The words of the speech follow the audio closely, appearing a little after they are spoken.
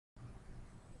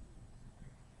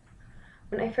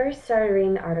When I first started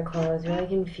reading the article, I was really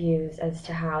confused as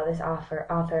to how this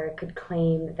author could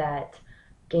claim that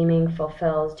gaming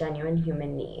fulfills genuine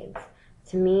human needs.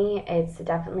 To me, it's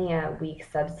definitely a weak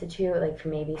substitute, like for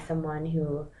maybe someone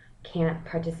who can't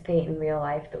participate in real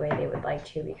life the way they would like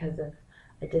to because of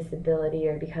a disability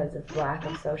or because of lack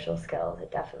of social skills.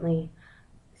 It definitely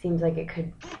seems like it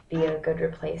could be a good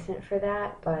replacement for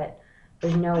that, but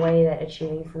there's no way that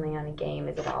achieving something on a game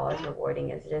is at all as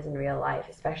rewarding as it is in real life,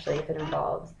 especially if it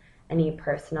involves any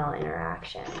personal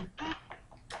interaction.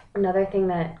 Another thing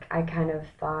that I kind of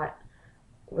thought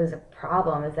was a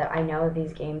problem is that I know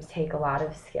these games take a lot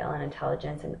of skill and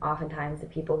intelligence, and oftentimes the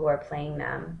people who are playing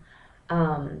them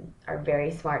are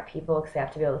very smart people because they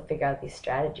have to be able to figure out these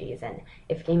strategies. And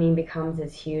if gaming becomes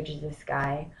as huge as this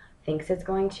guy thinks it's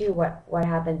going to, what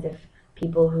happens if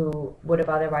people who would have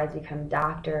otherwise become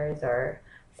doctors or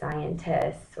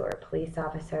scientists or police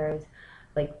officers,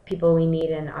 like people we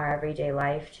need in our everyday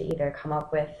life to either come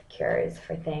up with cures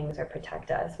for things or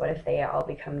protect us, what if they all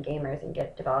become gamers and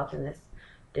get developed in this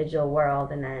digital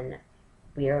world, and then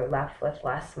we are left with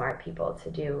less smart people to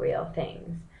do real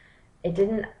things? It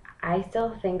didn't I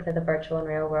still think that the virtual and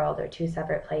real world are two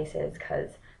separate places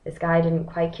because this guy didn't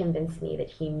quite convince me that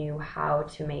he knew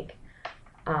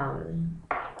um,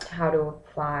 how to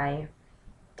apply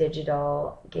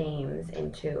digital games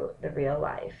into the real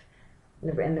life,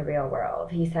 in the real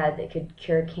world. He said it could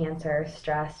cure cancer,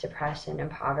 stress, depression, and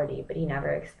poverty, but he never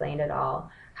explained at all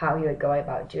how he would go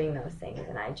about doing those things.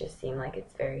 And I just seem like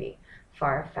it's very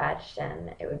far-fetched,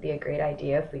 and it would be a great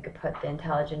idea if we could put the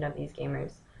intelligence of these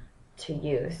gamers to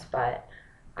use, but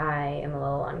I am a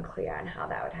little unclear on how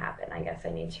that would happen. I guess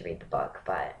I need to read the book,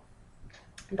 but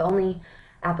the only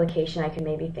application I can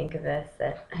maybe think of this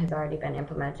that has already been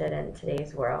implemented in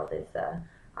today's world is the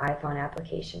iPhone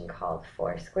application called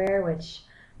Foursquare, which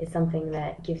is something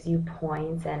that gives you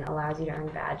points and allows you to earn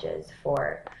badges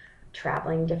for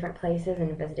traveling different places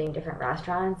and visiting different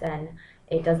restaurants. And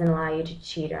it doesn't allow you to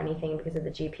cheat or anything because of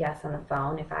the GPS on the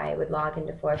phone. If I would log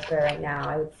into Foursquare right now,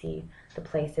 I would see the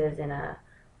places in a,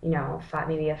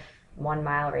 maybe a 1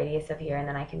 mile radius of here, and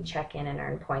then I can check in and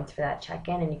earn points for that check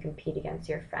in, and you compete against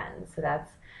your friends. So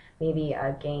that's maybe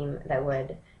a game that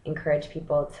would encourage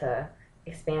people to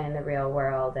expand in the real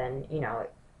world and,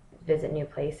 visit new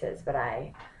places. But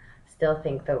I still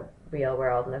think the real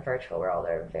world and the virtual world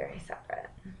are very separate.